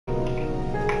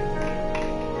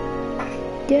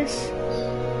Yes.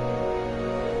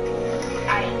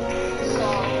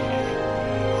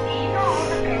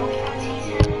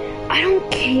 I don't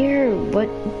care what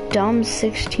dumb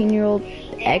 16-year-old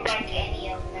ex.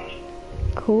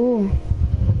 Cool.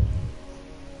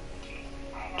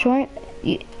 Join.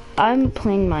 I'm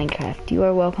playing Minecraft. You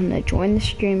are welcome to join the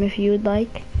stream if you would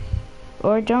like,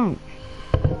 or don't.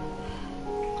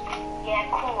 Yeah,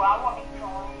 cool. I want to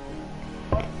join.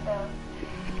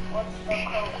 What's the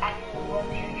code? I need to look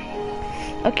your.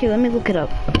 Okay, let me look it up.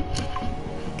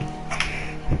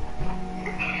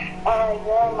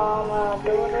 Your mama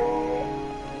doodle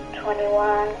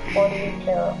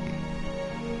 2142.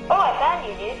 Oh, I found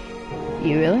you, dude.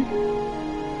 You really?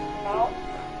 No.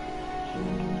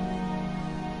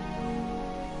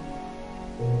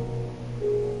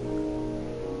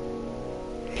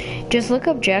 Just look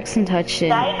up Jackson Touchton.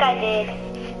 Like I did.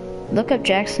 Look up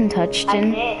Jackson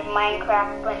Touchton. I did.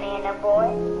 Minecraft Banana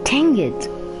Boy. Dang it.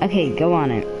 Okay, go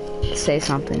on it. Say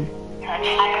something. I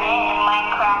did.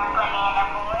 Minecraft Banana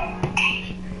Boy.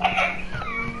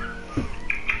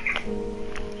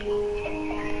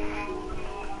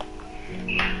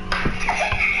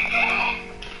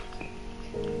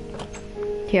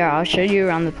 Here, I'll show you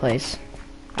around the place.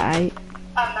 I'm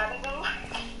not even.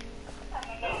 I'm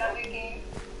in another game.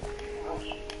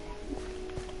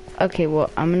 Okay, well,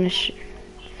 I'm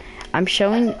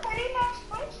showing. Pretty nice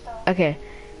place, though. Okay,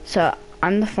 so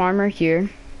I'm the farmer here.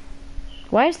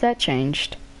 Why is that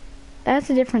changed? That's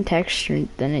a different texture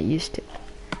than it used to.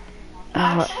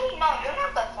 Actually, no, you're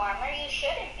not the farmer. You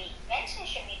shouldn't be. Vincent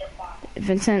should be the farmer.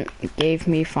 Vincent gave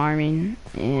me farming,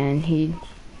 and he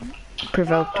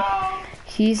provoked.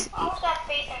 How's that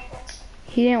faith in Vincent?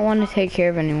 He didn't want to take care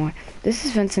of it anymore. This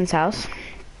is Vincent's house.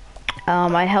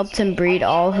 I helped him breed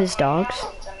all his dogs.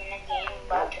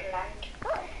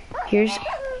 Here's.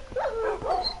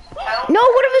 No,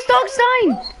 one of his dogs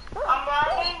dying.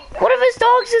 One of his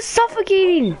dogs is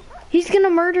suffocating. He's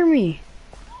gonna murder me.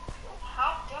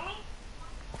 How? Do me?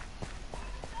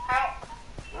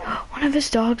 How? One of his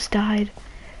dogs died.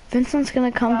 Vincent's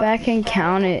gonna come back and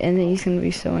count it, and then he's gonna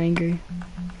be so angry.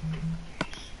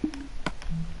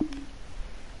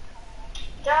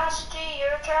 Dusty,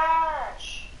 you're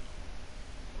trash.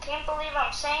 Can't believe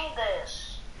I'm saying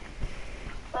this.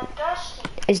 But Dusty.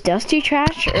 Is Dusty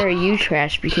trash, or are you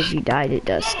trash because you died at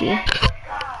Dusty? God.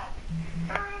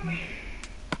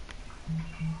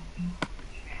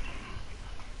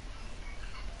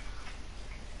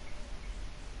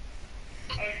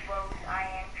 I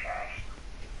am trash.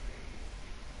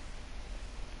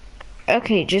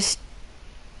 Okay, just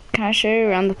can I show you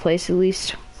around the place at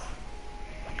least?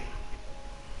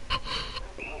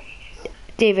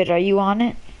 David, are you on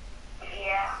it?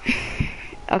 Yeah.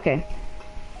 Okay.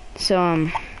 So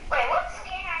Wait, what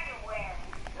skin I can wear?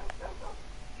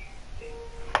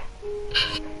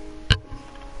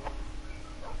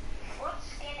 What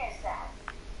skin is that?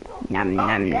 nom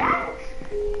nom nom.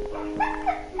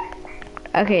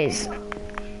 Okay.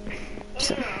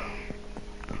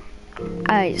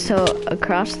 So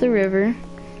across the river,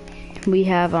 we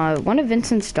have one of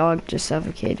Vincent's dogs just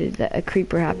suffocated. A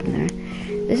creeper happened there.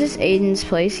 This is Aiden's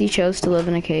place. He chose to live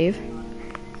in a cave.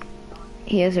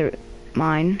 He has a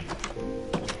mine.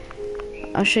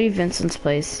 I'll show you Vincent's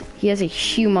place. He has a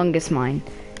humongous mine.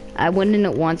 I went in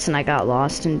it once and I got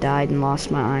lost and died and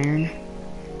lost my iron.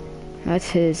 That's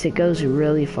his. It goes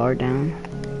really far down.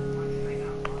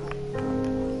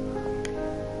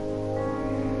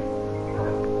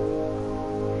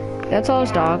 That's all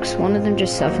his dogs. One of them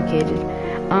just suffocated.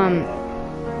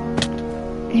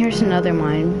 Here's another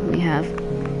mine we have.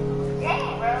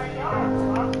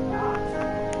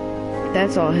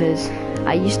 That's all his.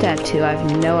 I used to have two. I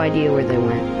have no idea where they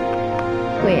went.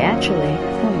 Wait, actually,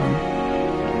 hold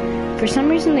on. For some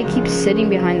reason, they keep sitting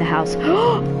behind the house.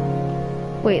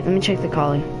 Wait, let me check the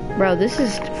calling. Bro, this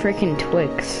is freaking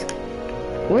Twix.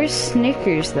 Where's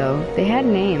Snickers, though? They had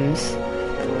names.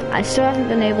 I still haven't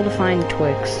been able to find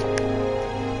Twix.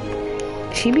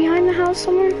 Is she behind the house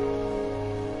somewhere?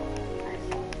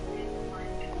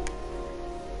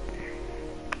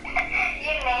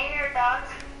 You name your dogs?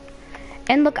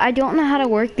 And look, I don't know how to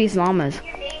work these llamas.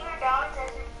 You name your dogs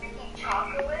as in freaking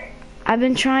chocolate? I've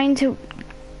been trying to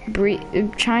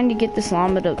get this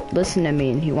llama to listen to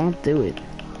me, and he won't do it.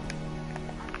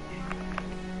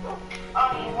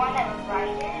 Oh, you want to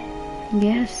write it?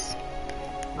 Yes.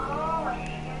 Oh, I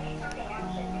see. You need something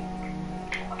else, I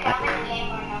think. Okay, I'm in the game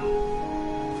right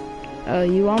now.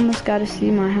 You almost got to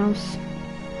see my house.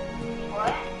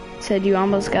 What? Said you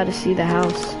almost got to see the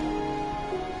house.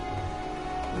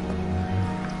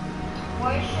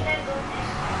 Where should I go this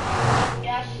time?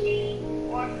 Dusty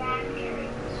or factories?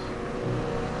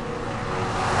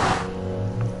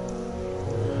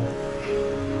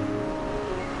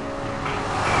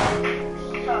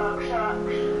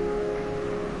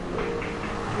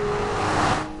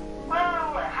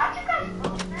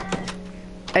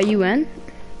 Are you in?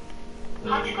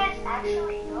 How'd you guys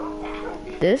actually know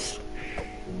that? This?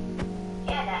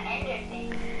 Yeah, that ender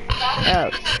thing.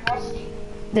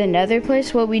 The nether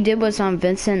place? What we did was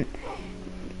Vincent,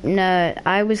 no,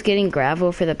 I was getting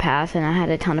gravel for the path and I had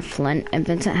a ton of flint and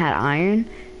Vincent had iron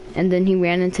and then he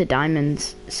ran into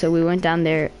diamonds. So we went down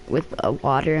there with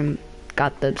water and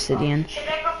got the obsidian. Should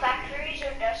I go factories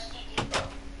or Dusty Depot?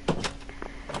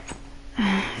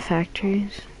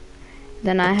 Factories.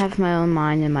 Then I have my own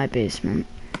mine in my basement.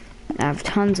 I have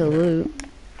tons of loot.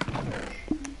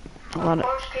 A lot of...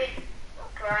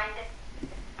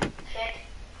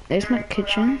 There's my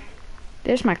kitchen.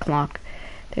 There's my clock.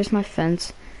 There's my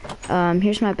fence.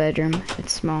 Here's my bedroom.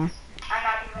 It's small. I'm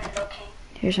not even looking.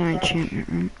 Here's our enchantment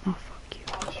room. Oh, fuck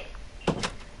you.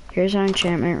 Here's our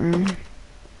enchantment room.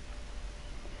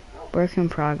 Work in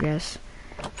progress.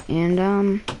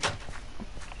 And,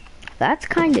 that's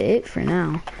kind of it for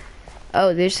now.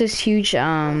 Oh, there's this huge,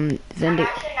 I'm actually not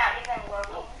even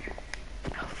looking.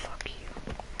 Oh, fuck you.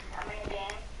 I'm in the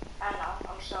game. I know,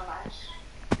 I'm so nice.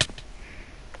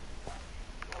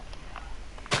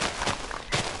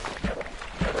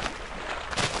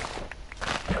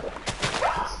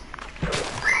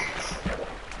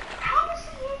 How is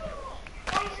he hitting me?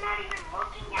 Well, he's not even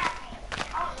looking at me.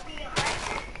 I was behind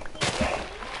him. He hit me?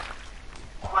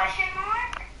 Question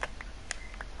mark?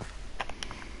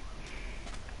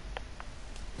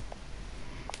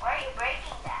 Why are you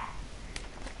breaking that?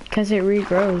 Because it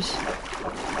regrows.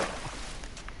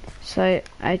 So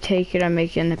I take it, I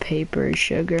make it into paper,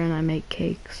 sugar, and I make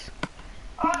cakes.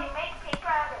 Oh, you make paper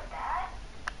out of that?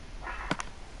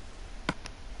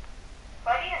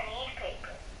 Why do you need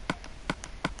paper?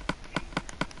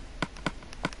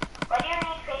 Why do you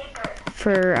need paper?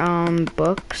 For,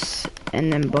 books,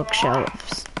 and then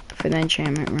bookshelves for the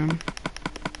enchantment room.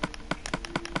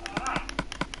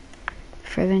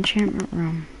 For the enchantment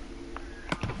room.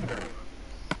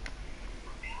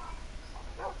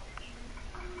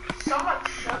 So much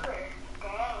sugar.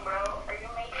 Dang, bro. Are you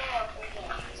making a cookie?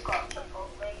 It's called Chipotle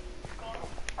thing?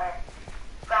 Or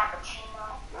Frappuccino?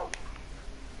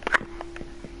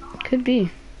 Could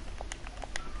be.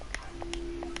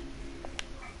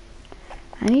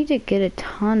 I need to get a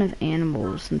ton of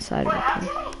animals inside of Wait, how'd it.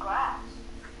 you make glass?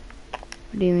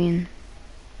 What do you mean?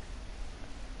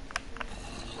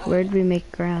 Where'd we make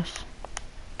grass?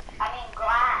 I mean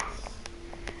glass.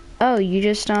 Oh, you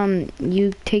just,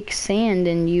 you take sand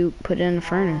and you put it in a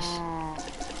furnace.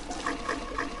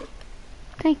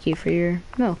 Thank you for your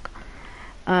milk.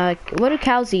 What do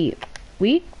cows eat?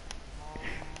 Wheat?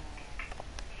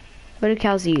 What do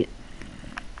cows eat?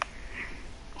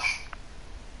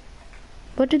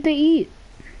 What did they eat?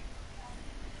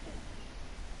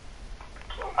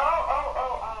 I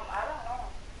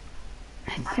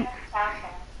don't know.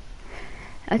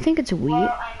 I think it's wheat. Well,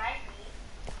 I might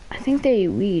be. I think they eat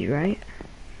weed, right?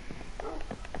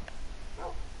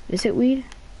 Is it weed?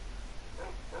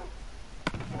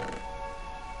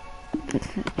 Do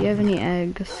you have any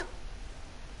eggs?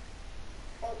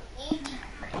 They eat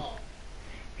penis.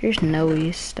 Here's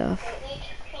Noe's stuff. They eat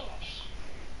penis.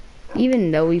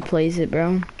 Even Noe plays it,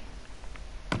 bro.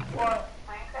 What,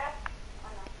 Minecraft? I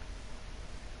know.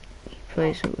 He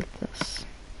plays it with us.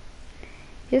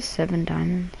 He has 7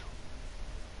 diamonds.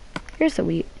 Here's the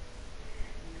wheat.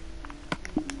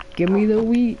 Give me the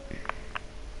wheat.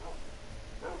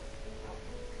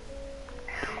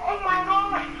 Oh my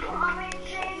god! I'm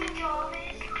insane,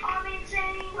 Jarvis! I'm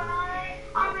insane, guys!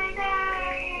 I'm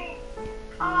insane!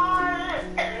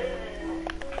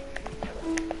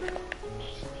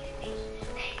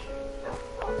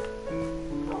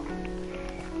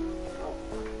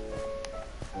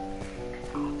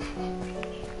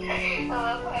 I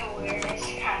love my weirdness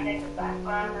kind of in the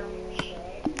background of your shit.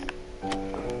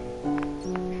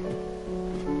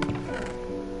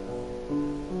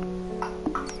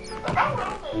 But that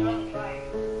world is really fun.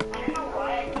 I don't know why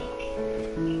I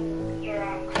think you're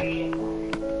on creative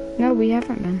one. No, we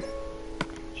haven't been.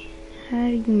 How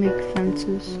do you make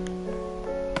fences?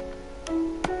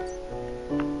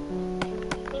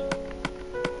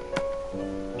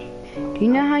 Do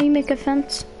you know how you make a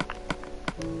fence?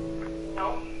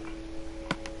 No.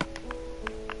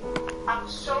 I'm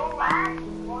so laggy.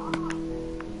 Wow.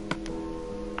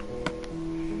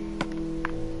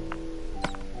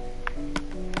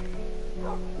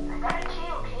 I gotta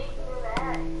kill Kate for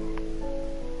that.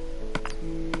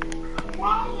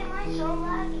 Why am I so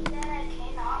laggy that I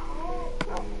cannot move?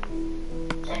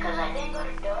 Is it because I didn't go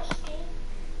to Dusty?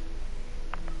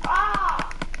 Ah!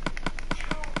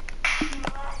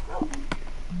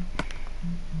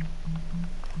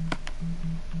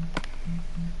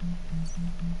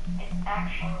 It's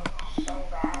actually so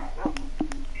bad.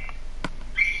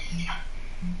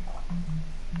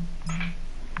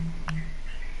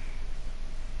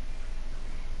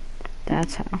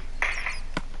 That's how.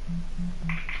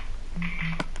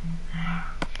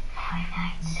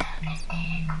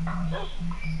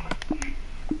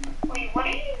 Wait, what are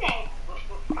you even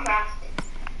crafting?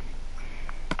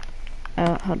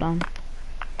 Oh, hold on.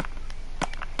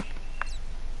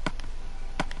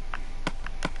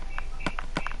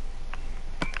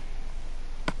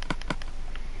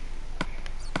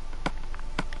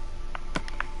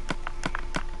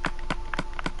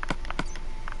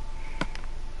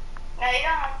 No, you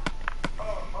don't have.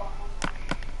 Oh.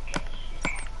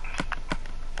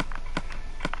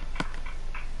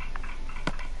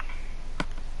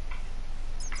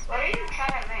 What are you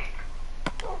trying to make?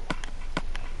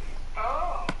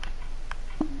 Oh.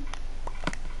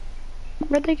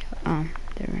 Where'd they go? Oh,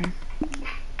 they were.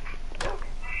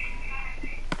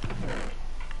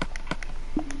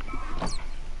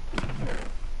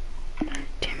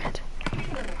 Damn it.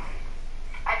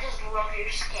 I just love your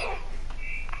skin.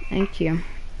 Thank you.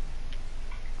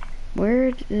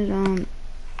 Where did,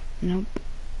 nope.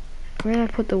 Where did I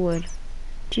put the wood?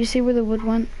 Do you see where the wood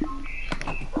went?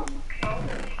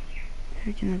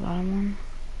 Freaking the bottom one.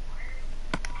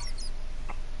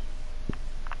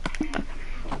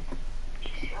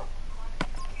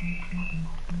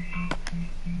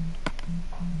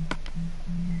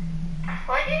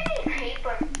 Why do you need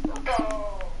paper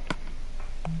though?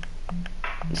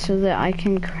 So that I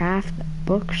can craft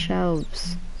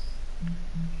bookshelves.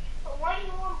 Why do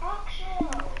you want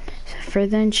bookshelves? For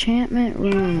the enchantment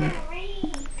You don't room. even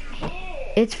read, kid.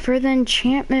 It's for the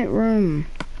enchantment room.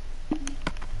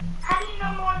 How do you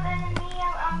know more than me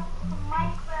on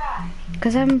Minecraft?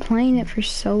 Because I've been playing it for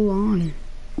so long.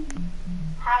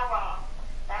 How long?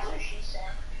 That's what she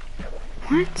said.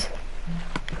 What?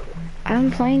 I've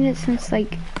been playing it since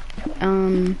like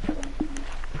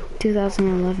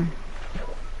 2011.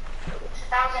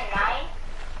 2009?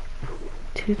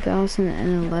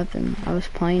 2011. I was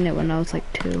playing it when I was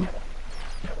like 2.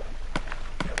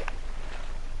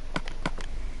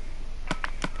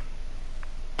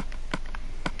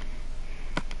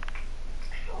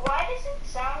 Why does it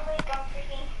sound like I'm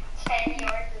freaking 10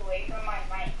 yards away from my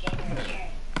mic in the stream?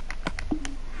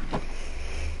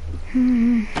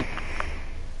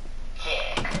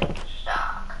 Tick,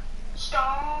 tock,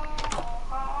 stone.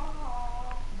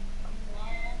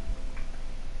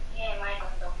 Yeah, Michael.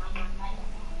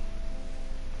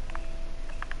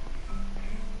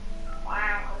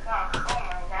 Wow, we got a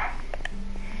camera there.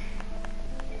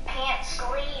 You can't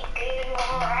sleep, dude.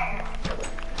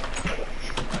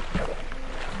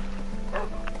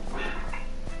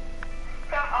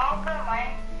 From all the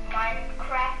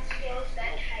Minecraft skills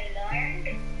that I learned,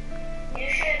 you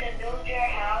should build your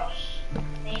house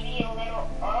maybe a little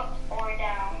up or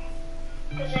down.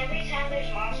 Because every time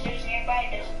there's monsters nearby,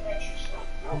 it doesn't let you sleep.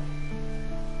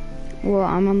 Well,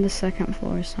 I'm on the 2nd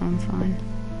floor, so I'm fine.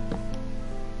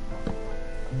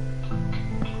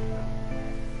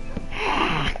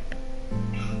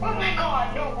 Oh my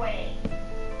god, no way.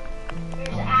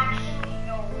 There's actually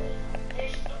no way.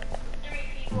 There's 3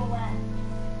 people left.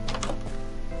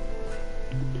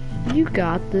 You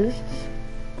got this.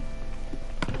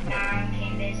 Nah, I'm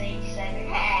kidding, there's 87.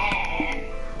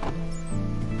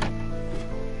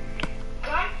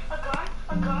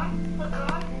 A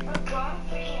gun,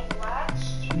 freaking blast.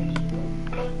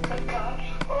 A gun.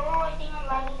 Oh, I think I'm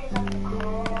lagging because I'm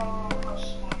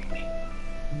smart.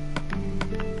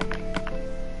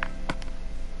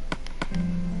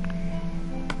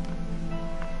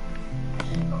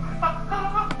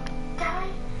 Die,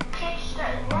 catch the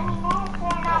running ball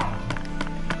for now.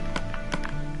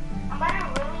 I'm gonna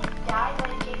really die by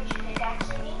James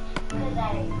pickaxing me because I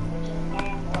freaking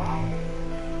am wrong.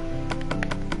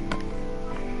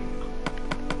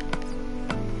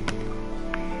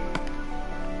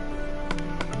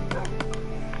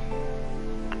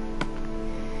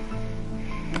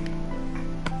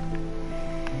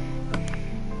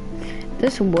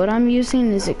 This wood I'm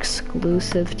using is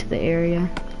exclusive to the area.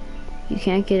 You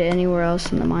can't get it anywhere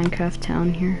else in the Minecraft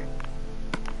town here.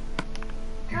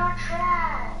 You're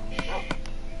trash.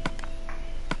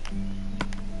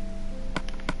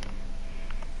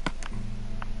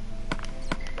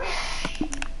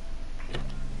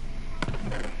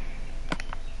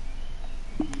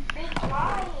 Be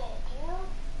quiet, dude.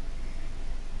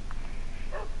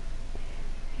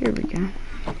 Here we go.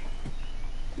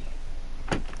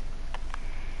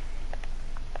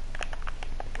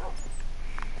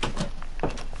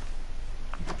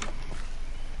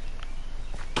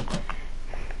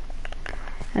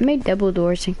 made double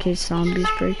doors in case zombies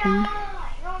break in.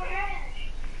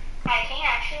 Hi, can you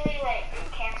actually like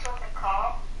cancel the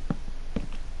call?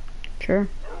 Sure.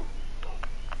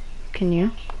 Can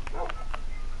you?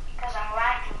 Because I'm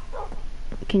lagging.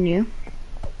 Can you?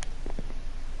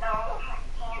 No, I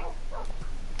can't.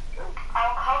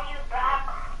 I'll call you back.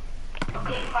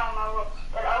 Okay, fine, I will.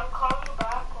 But I'll call you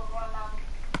back when I'm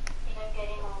either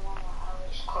getting on one or at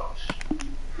least close.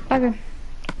 Okay.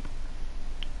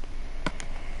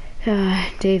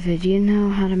 David, you know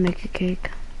how to make a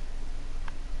cake?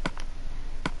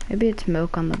 Maybe it's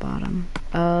milk on the bottom.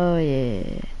 Oh,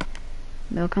 yeah.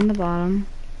 Milk on the bottom.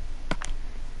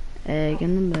 Egg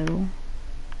in the middle.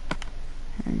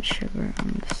 And sugar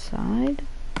on the side.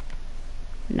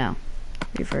 No.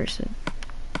 Reverse it.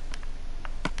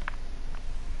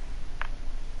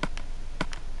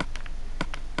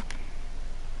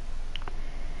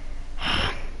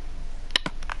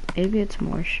 Maybe it's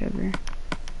more sugar.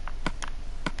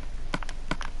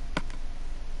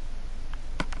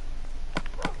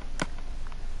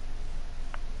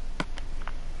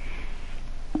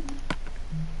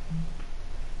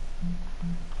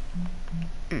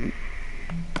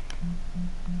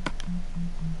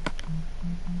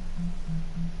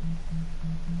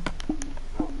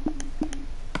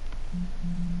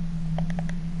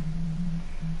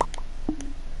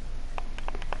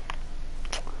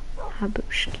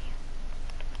 Habushki.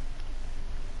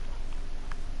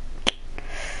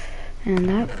 And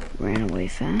that ran away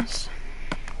fast.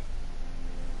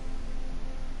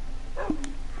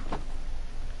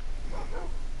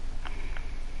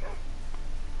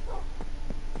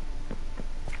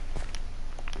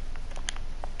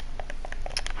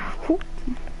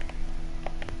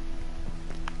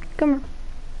 Come on.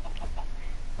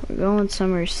 We're going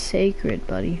somewhere sacred,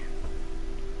 buddy.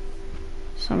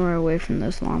 Somewhere away from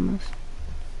those llamas.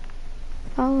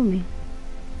 Follow me.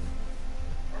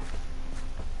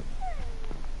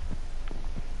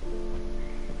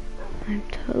 I'm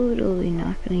totally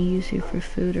not going to use you for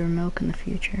food or milk in the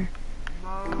future.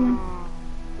 Come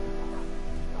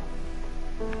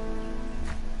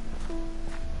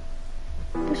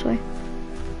on. This way.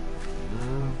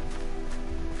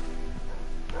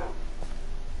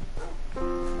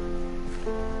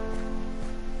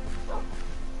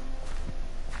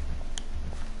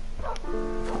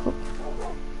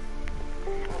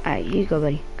 Alright, you go,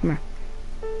 buddy. Come here.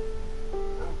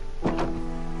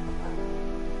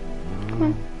 Come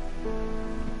on.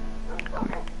 Come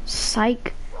here.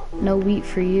 Psych. No wheat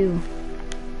for you.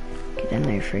 Get in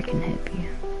there, freaking hippie.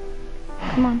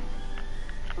 Come on.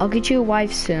 I'll get you a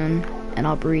wife soon, and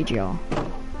I'll breed y'all.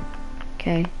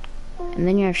 Okay? And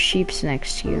then you have sheeps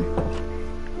next to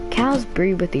you. Cows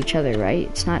breed with each other, right?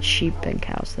 It's not sheep and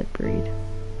cows that breed.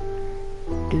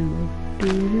 Do, do,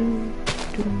 do,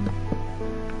 do.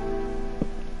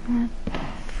 What the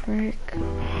frick?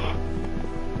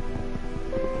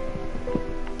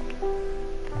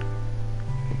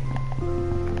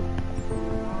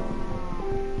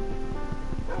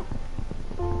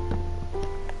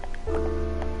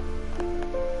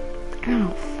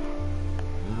 Ow.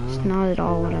 It's not at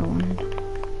all what I wanted.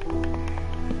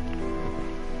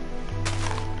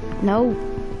 No.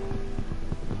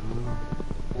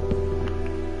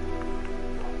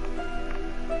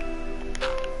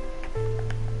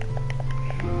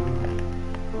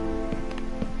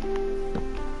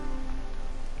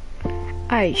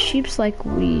 Alright, sheep's like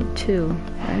weed too,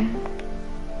 right?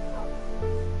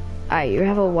 Alright, you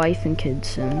have a wife and kids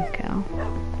soon, cow.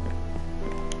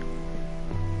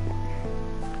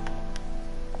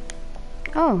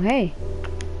 Oh, hey.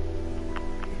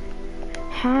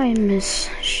 Hi, Miss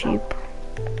Sheep.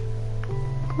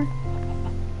 Come on.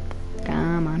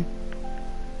 Come on.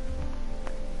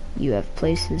 You have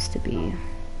places to be.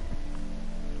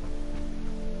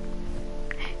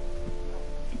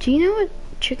 Do you know what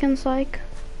chickens like?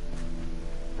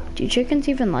 Do chickens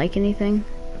even like anything?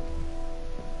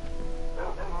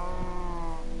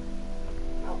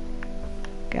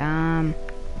 Come.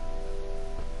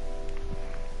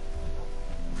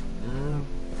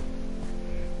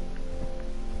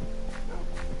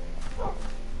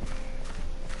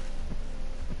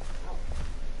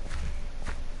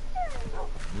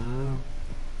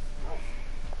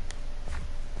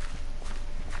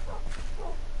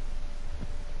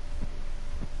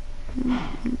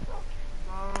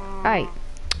 Alright,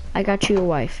 I got you a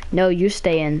wife. No, you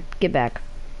stay in. Get back.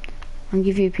 I'll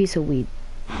give you a piece of weed.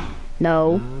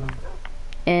 No.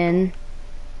 In.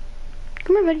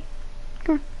 Come here, buddy.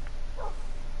 Come here.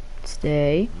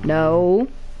 Stay. No.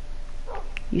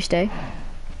 You stay.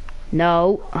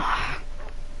 No.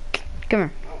 Come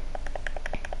here.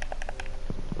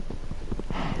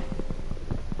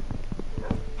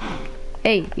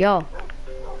 Hey, y'all.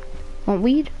 Want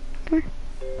weed? Come here.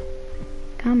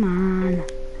 Come on.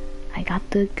 I got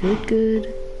the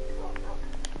good.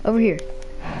 Over here.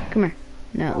 Come here.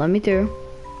 No, let me through.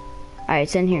 Alright,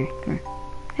 it's in here. Come here.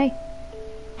 Hey.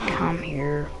 Come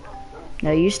here.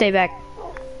 No, you stay back.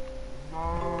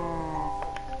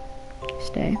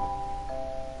 Stay.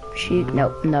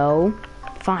 No.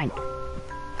 Fine.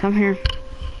 Come here.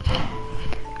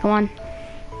 Come on.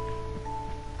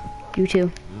 You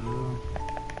too.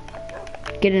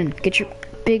 Get in. Get your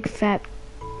big fat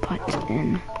butt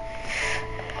in.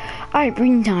 Alright,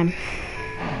 breeding time.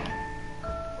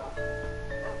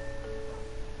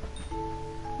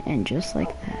 And just like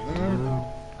that.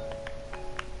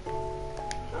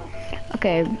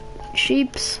 Okay,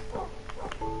 sheeps.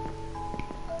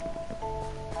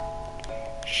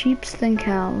 Sheeps then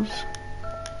cows.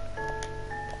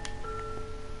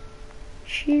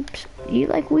 Sheeps. You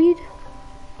like weed?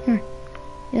 Here.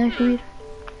 You like weed?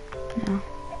 No.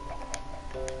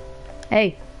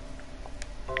 Hey.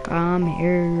 Come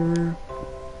here.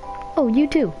 Oh, you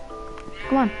too.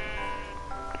 Come on.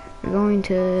 We're going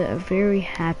to a very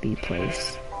happy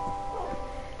place.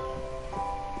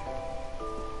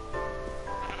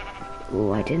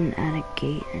 Oh, I didn't add a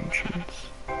gate entrance.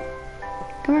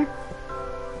 Come here.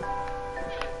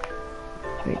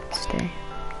 Wait, stay.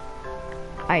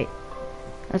 Alright.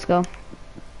 Let's go.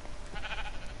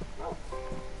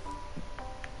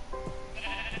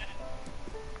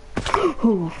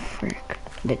 Oh, frick.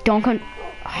 Don't come.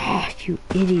 Oh, you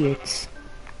idiots.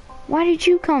 Why did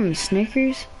you come,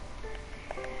 Snickers?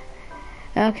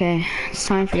 Okay, it's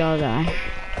time for y'all to die.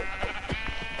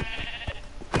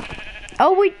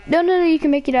 Oh, wait. No, you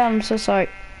can make it out. I'm so sorry.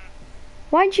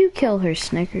 Why'd you kill her,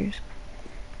 Snickers?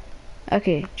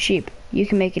 Okay, sheep. You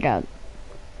can make it out.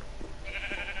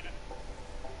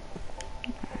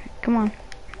 Alright, come on.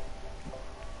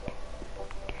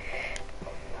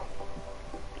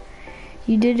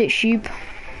 You did it, sheep.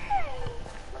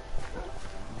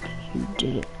 You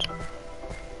did it.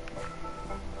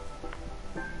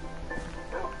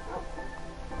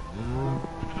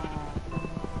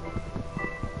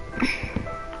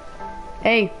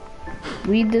 Hey,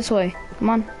 lead this way. Come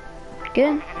on. Get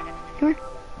in. Come here.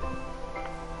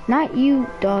 Not you,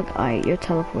 dog. Alright, you're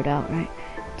teleport out, right?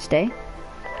 Stay.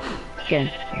 Get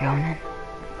in. You're going in.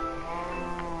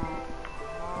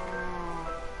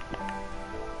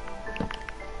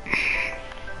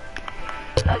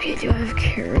 Okay, do I have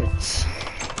carrots?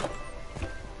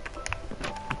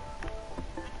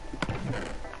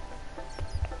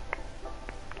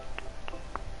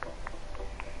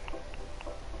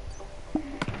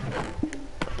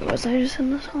 Was I just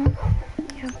in this one?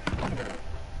 Yep.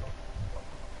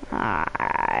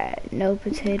 No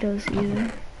potatoes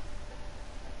either.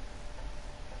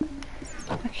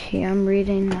 Okay, I'm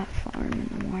reading that farm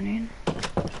in the morning.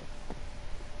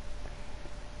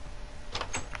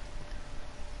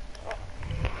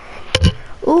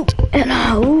 Ooh, and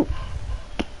ooh,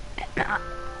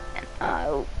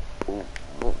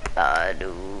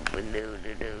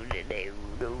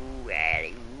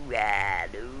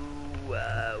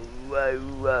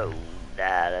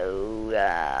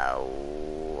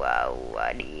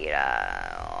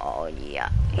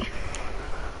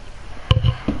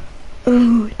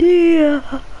 oh dear.